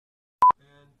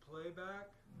playback.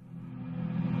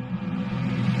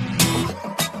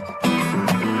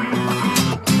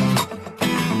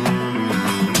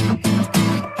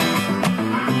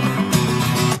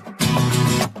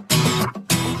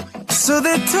 So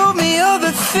they told me all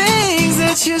the things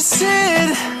that you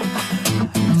said,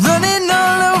 running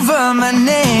all over my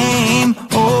name.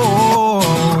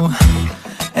 Oh,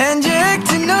 and you're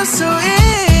acting oh so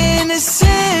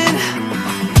innocent,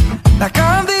 like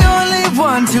I'm the only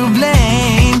one to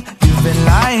blame. You've been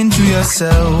lying to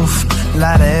yourself,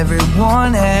 lied to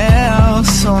everyone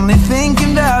else, only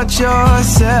thinking about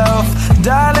yourself.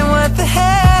 Darling, what the hell?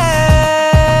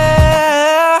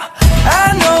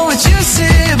 I know what you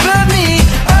say about me,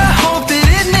 I hope that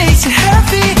it makes you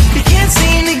happy. You can't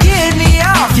seem to get me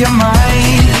off your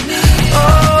mind.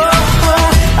 Oh,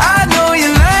 I know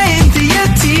you're lying through your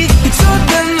teeth. You told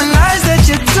them the lies that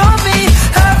you told me.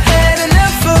 I've had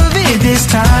enough of it this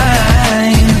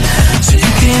time. So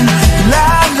you can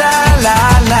lie, lie,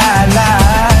 lie, lie,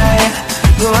 lie.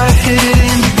 Go ahead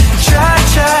and try,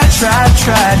 try, try,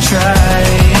 try, try.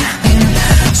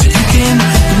 So you can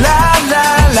lie,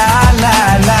 lie, lie,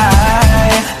 lie,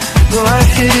 lie. Go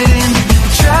ahead and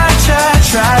try, try,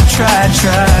 try, try,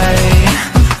 try.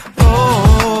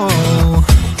 Oh,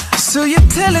 so you're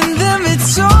telling them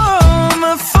it's all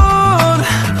my fault.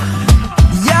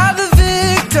 You're the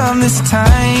victim this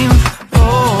time.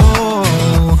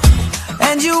 Oh,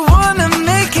 and you wanna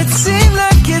make it seem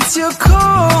like it's your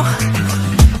call.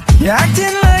 You're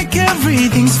acting like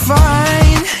everything's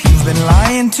fine. You've been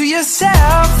lying to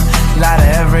yourself, lie to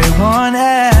everyone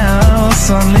else,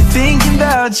 only thinking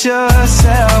about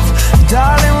yourself.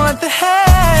 Darling, what the hell?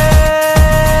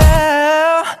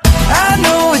 I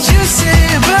know what you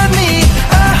say about me,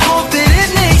 I hope that it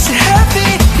makes you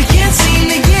happy. You can't seem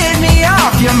to get me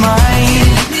off your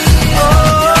mind.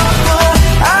 Oh,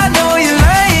 I know you're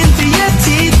lying through your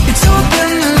teeth. You told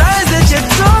them the lies that you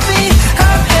told me.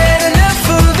 I've had enough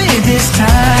of it this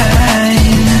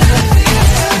time.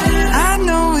 I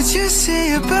know what you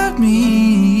say about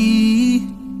me.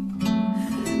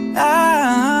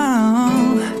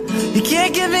 Oh, you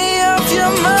can't get me off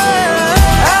your mind.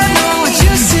 I know what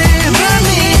you say about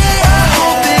me, I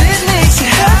hope that it makes you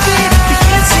happy. You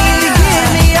can't seem to get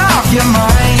me off your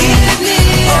mind.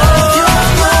 Oh,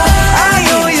 I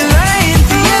know you're lying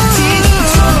through your teeth. You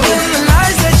told them the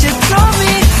lies that you told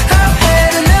me. I've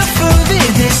had enough of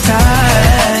it this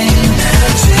time.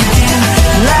 So you can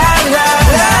lie, lie,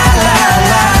 lie, lie,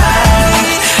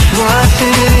 lie. Go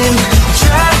ahead and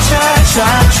try, try,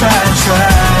 try, try.